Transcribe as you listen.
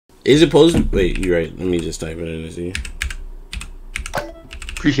Is it supposed to? Wait, you're right. Let me just type it in and see.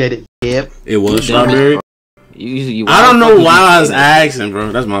 Appreciate it. Yep. It was strawberry. I don't know why I was asking,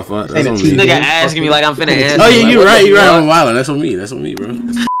 bro. That's my fault. That's on me. This nigga asking me like I'm finna answer. Oh yeah, you're right. You're right. I'm wilding. That's on me. That's on me, bro.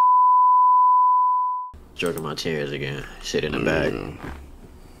 Jerking my chairs again. Shit in the bag.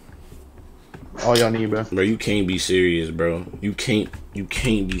 All y'all need, bro. Bro, you can't be serious, bro. You can't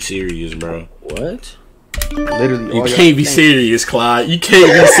be serious, bro. What? Literally, you can't be serious, Clyde. You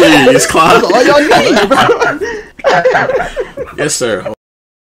can't be serious, Clyde. All y'all need, bro. Yes, sir.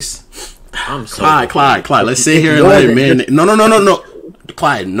 I'm so Clyde. Let's sit here and let it marinate. No.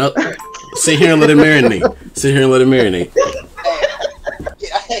 Clyde, no. Sit here and let it marinate.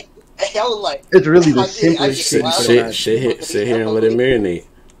 I was like, it's really the simplest shit. Sit here and let it marinate.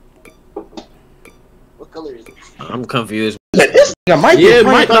 What color is it? I'm confused. Yeah, Mike,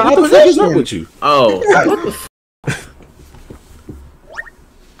 what the fuck is up with you? Oh, what the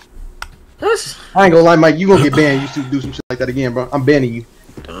I ain't gonna lie, Mike. You gonna get banned. You should do some shit like that again, bro. I'm banning you.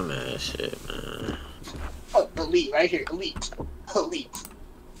 dumbass shit, man. Oh, elite, right here, elite.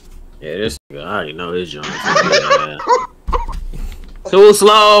 Yeah, this nigga, I already know his joint. Too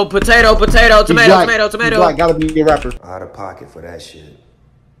slow. Potato, tomato. Black gotta be a rapper. Out of pocket for that shit.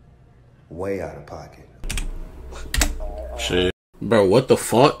 Way out of pocket. Shit. Bro, what the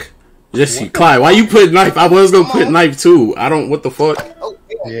fuck? Jesse, Clyde, why you put knife? I was gonna put knife too. I don't, what the fuck? Oh,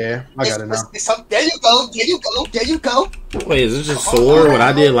 yeah, I got it now. There you go. Wait, is this just sword, what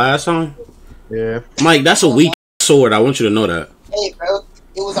I did last time? Yeah. Mike, that's a weak sword. I want you to know that. Hey, bro.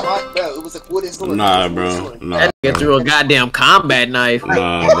 It was a wooden sword. Nah, bro. That nigga threw a goddamn combat knife.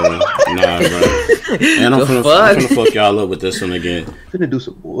 Nah, bro. And I'm finna fuck y'all up with this one again. Finna do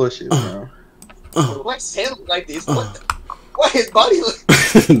some bullshit, bro. Why his head look like this? Why his body look?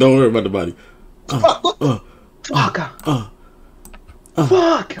 Don't worry about the body. Fuck.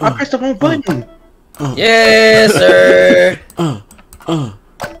 Fuck. I pressed the wrong button. Yes, sir.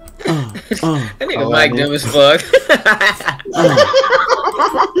 That nigga Mike dumb as fuck.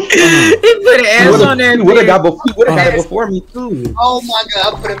 He put an ass on there. He would have got it before me too. Oh my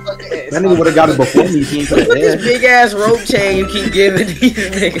god, I put a fucking ass. That nigga would have got it before me. What this big ass rope chain you keep giving these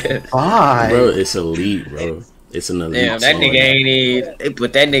niggas? Why? Bro, it's elite, bro. It's an elite. Damn, that chain. nigga ain't even. They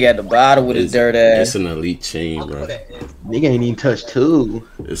put that nigga at the bottom with his dirt ass. It's an elite chain, bro. Nigga ain't even touched two.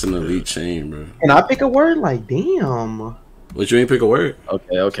 It's an elite chain, bro. Can I pick a word? Like, damn. But you ain't pick a word?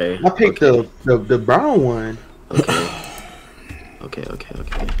 Okay. I picked the brown one. Okay.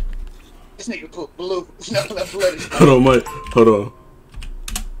 This nigga put blue. No, that blood is Hold on, Mike. Hold on.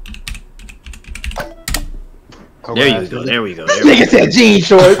 There you go. There we go. Nigga said jean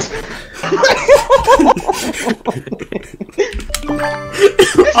shorts.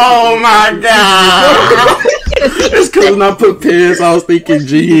 Oh my god! It's cause when I put pants, I was thinking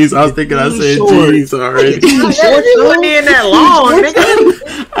jeans. I said jeans already. That wasn't even that long,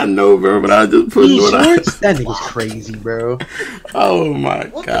 nigga. I know, bro, but I just put what I. That nigga's crazy, bro. Oh my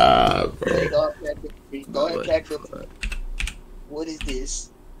god, bro. Go ahead, pack up. What is this?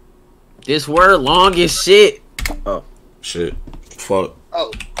 This word long as shit. Oh shit. Fuck.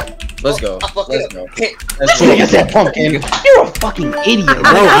 Oh. Let's go. This nigga said pumpkin. You're a fucking idiot, bro.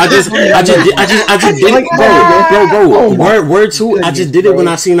 I just did it, bro. Word two. I just did it when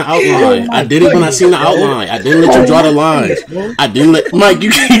I seen the outline. I didn't let you draw the lines. I didn't let Mike.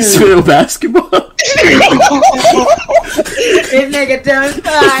 You can't spell basketball. This nigga done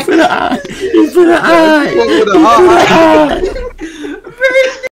back. He's for the eye.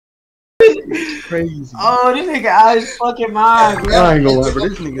 Crazy. Oh, this nigga out his fucking mind, bro. I ain't gonna lie, bro.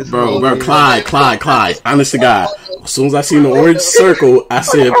 This nigga's Bro, Clyde. Honest to God. As soon as I seen the orange circle, I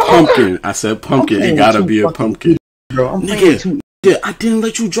said pumpkin. It gotta be a pumpkin. Bro, I'm nigga, I didn't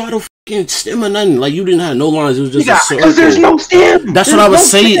let you draw the fucking stem or nothing. Like, you didn't have no lines. It was just a circle. Because there's no stem. That's what I was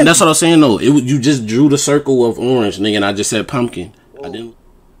saying. That's what I was saying, though. You just drew the circle of orange, nigga, and I just said pumpkin. I didn't.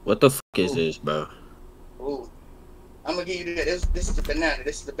 What the fuck is this, bro? Ooh. I'm gonna give you this. This is the banana.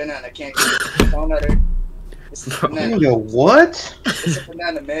 I can't get it. Don't let her. This is the banana. Yo, what? It's a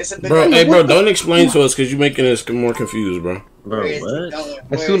banana, man. It's a banana. Bro, hey, bro, don't explain to us because you're making us more confused, bro. Bro, what?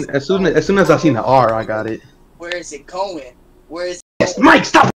 As soon as I seen the R, I got it. Where is it going? Where is it? Mike,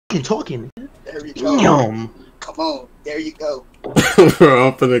 stop fucking talking. There you go. Damn. Come on. There you go. Bro,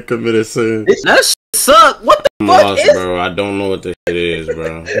 I'm finna commit a sin. That shit suck. What the fuck is? Bro, I don't know what this shit is,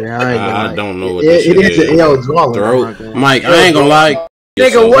 bro. Yeah, I don't know what this shit is. It is an L drawing. Mike, I ain't gonna lie.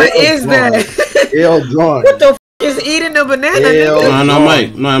 Nigga, what is that? L drawing. What the fuck is eating a banana? No,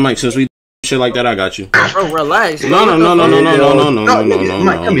 Mike. Since we shit like that, I got you. Bro, relax. No.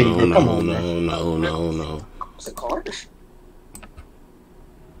 It's a card.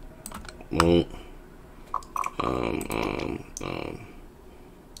 boom.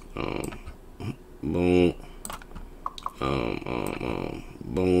 Boom.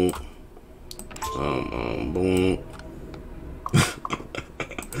 Boom. Boom.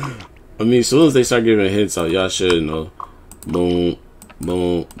 I mean, as soon as they start giving hints out, y'all should know. Boom,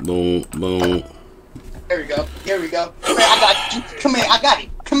 boom, boom, boom. There we go. Here we go. Come here, I got you. Come here, I got it.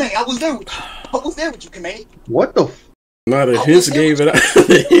 Come here, I was there with you. I was there with you, come here. What the? Nah, the hints gave it out.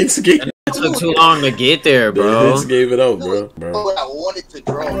 The hints gave it It took too long to get there, The bro. hints gave it out, bro. What I wanted to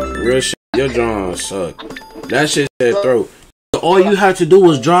draw. Real shit. Your drawing suck. That shit said throat. All you had to do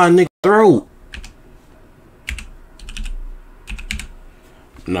was draw a nigga throat.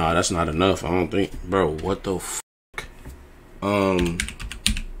 Nah, that's not enough. I don't think, bro. What the fuck? That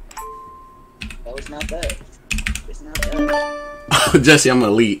was not bad. It's not bad. Jesse, I'm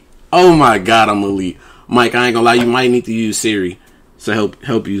elite. Oh my god, I'm elite. Mike, I ain't gonna lie. You might need to use Siri to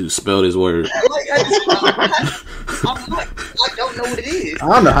help you spell this word. I don't know what it is. I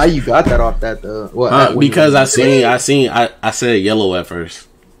don't know how you got that off that though. What? Because I said yellow at first,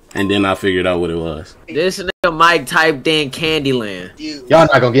 and then I figured out what it was. This nigga Mike typed in Candyland. Dude. Y'all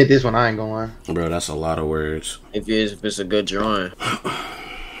not gonna get this one. I ain't gonna lie. Bro, that's a lot of words. If it's a good drawing.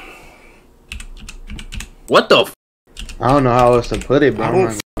 What the? I don't know how else to put it, bro. I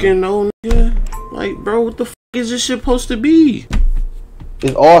don't fucking know, nigga. Like, bro, what the fuck is this shit supposed to be?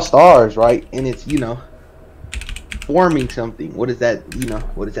 It's all stars, right? And it's forming something. What is that?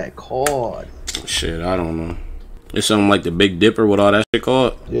 What is that called? Shit, I don't know. It's something like the Big Dipper. What all that shit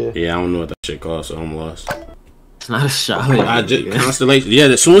called? Yeah. Yeah, I don't know what that shit called, so I'm lost. It's not a shot. I just Constellation. Yeah,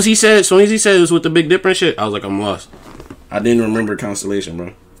 as soon as he said it was with the Big Dipper and shit, I was like, I'm lost. I didn't remember Constellation,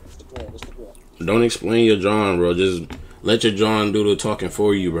 bro. Don't explain your drawing, bro. Just let your drawing do the talking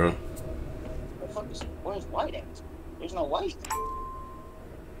for you, bro. Where's white at? There's no white.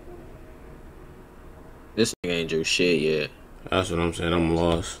 This nigga ain't do shit yet. That's what I'm saying. I'm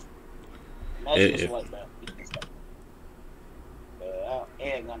lost. Imagine this white, bro. I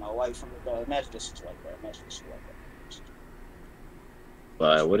ain't got no white from the dog. Imagine this is white, bro. Imagine this is white, bro.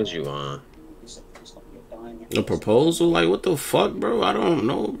 But what did you want? It's gonna be a diamond. The proposal? Like, what the fuck, bro? I don't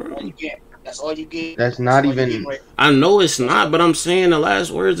know, bro. All you get. That's all you get. That's not all you even- get, right? I know it's not, but I'm saying the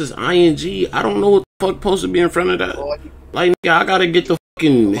last words is ing. I don't know what the fuck supposed to be in front of that. All you- Like, nigga, I gotta get the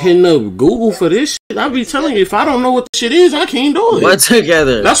fucking hitting up Google for this shit. I be telling you, if I don't know what the shit is, I can't do it. What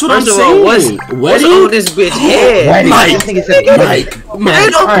together? That's what First I'm of all, saying. What's on this bitch head? Wedding. Mike. This nigga said Mike, Ain't Mike, I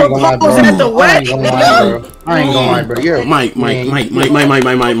ain't no gonna lie, bro. propose at the I ain't wedding. gonna lie, bro. I ain't gonna lie, bro. You're Mike. Great.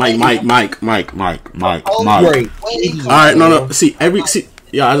 Alright, no. See,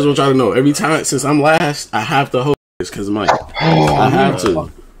 yeah, I just want y'all to know. Every time, since I'm last, I have to hold this because Mike. I have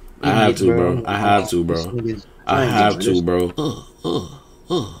to. I have to, bro. I have to, bro. I have to, bro.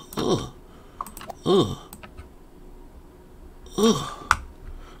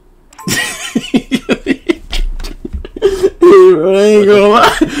 I ain't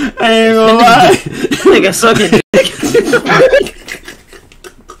gonna lie. Nigga sucking dick.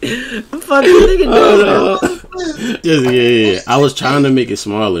 Fuck you nigga doing? Jesse, yeah. I was trying to make it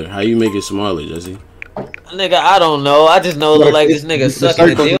smaller. How you make it smaller, Jesse? Nigga, I don't know. I just know it look like this nigga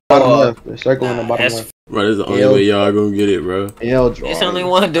sucking the dick. The circle in the bottom That's left. Bro, this is the only way y'all gonna get it, bro. L draw. It's only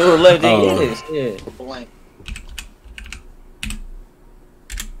one dude left to Oh. get this. Yeah. Blank.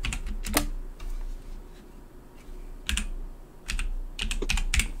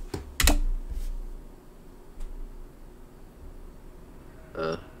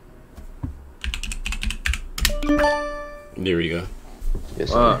 There we go. Yes,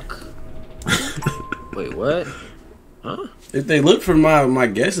 sir. Fuck. Wait, what? Huh? If they look for my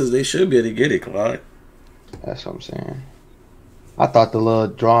guesses, they should be able to get it, Clyde. That's what I'm saying. I thought the little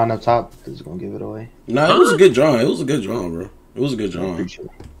drawing up top was gonna give it away. Nah, it was a good drawing. It was a good drawing, bro. It was a good drawing.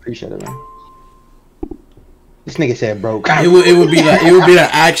 Appreciate it, man. This nigga said broke. It would be the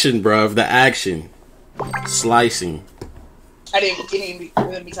action, bro. The action, slicing. I didn't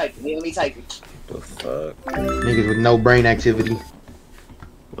let me type it. Let me type it. The fuck? Niggas with no brain activity.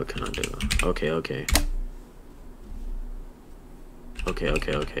 What can I do? Okay. I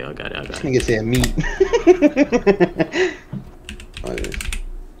got This it. nigga said meat. Okay.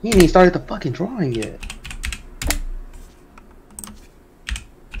 He ain't even started the fucking drawing yet.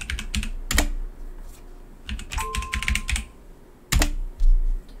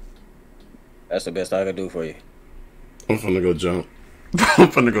 That's the best I can do for you. I'm finna go jump. I'm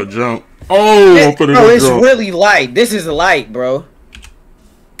finna go jump. Oh, I'm finna Bro, go it's jump. really light. This is light, bro.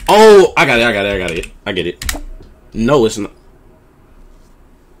 Oh, I got it. I get it. No, it's not.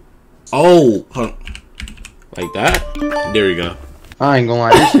 Oh, huh. Like that? There you go. I ain't gonna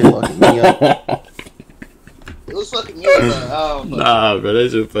lie, this shit fucking me up. It was fucking me up. Nah, bro,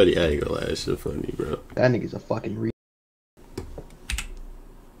 that shit funny. I ain't gonna lie, that shit funny, bro. That nigga's a fucking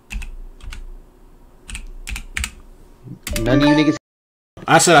None of you niggas.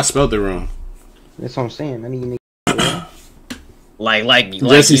 I said I spelled it wrong. That's what I'm saying. None of you niggas. Like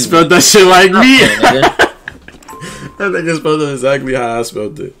Jesse you. spelled that shit like me. Okay, nigga. That nigga spelled it exactly how I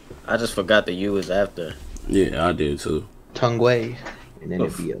spelled it. I just forgot the U is after. Yeah, I did too. Tongue way. And then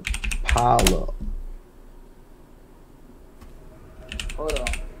it'd be a pile up.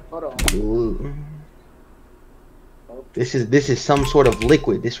 Hold on. Ooh. This is some sort of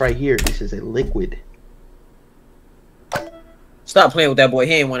liquid. This right here. This is a liquid. Stop playing with that boy.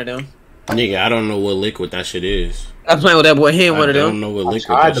 He ain't one of them. Nigga, I don't know what liquid that shit is. Stop playing with that boy. He ain't one of I don't them. know what I liquid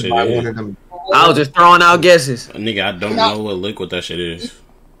tried that to shit buy one is. of them. I was just throwing out guesses. Nigga, I don't know what liquid that shit is.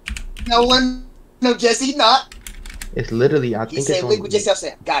 No, Jesse, not. It's literally. I He think said it's. liquid yourself.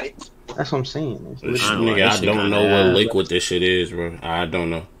 Said, got it. That's what I'm saying. It's literally- Nigga, that I shit don't know kinda- what liquid this shit is, bro. I don't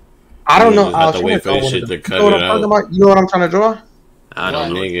know. I don't know. You just I have was to trying wait for draw this one shit of to them. cut You know what it I'm talking out. about? You know what I'm trying to draw? I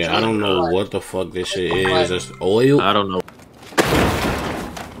don't know. Nigga, I don't know what the fuck this shit is. That's oil. I don't know.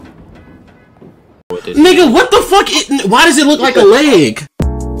 What this Nigga, what the fuck? Why does it look like a leg?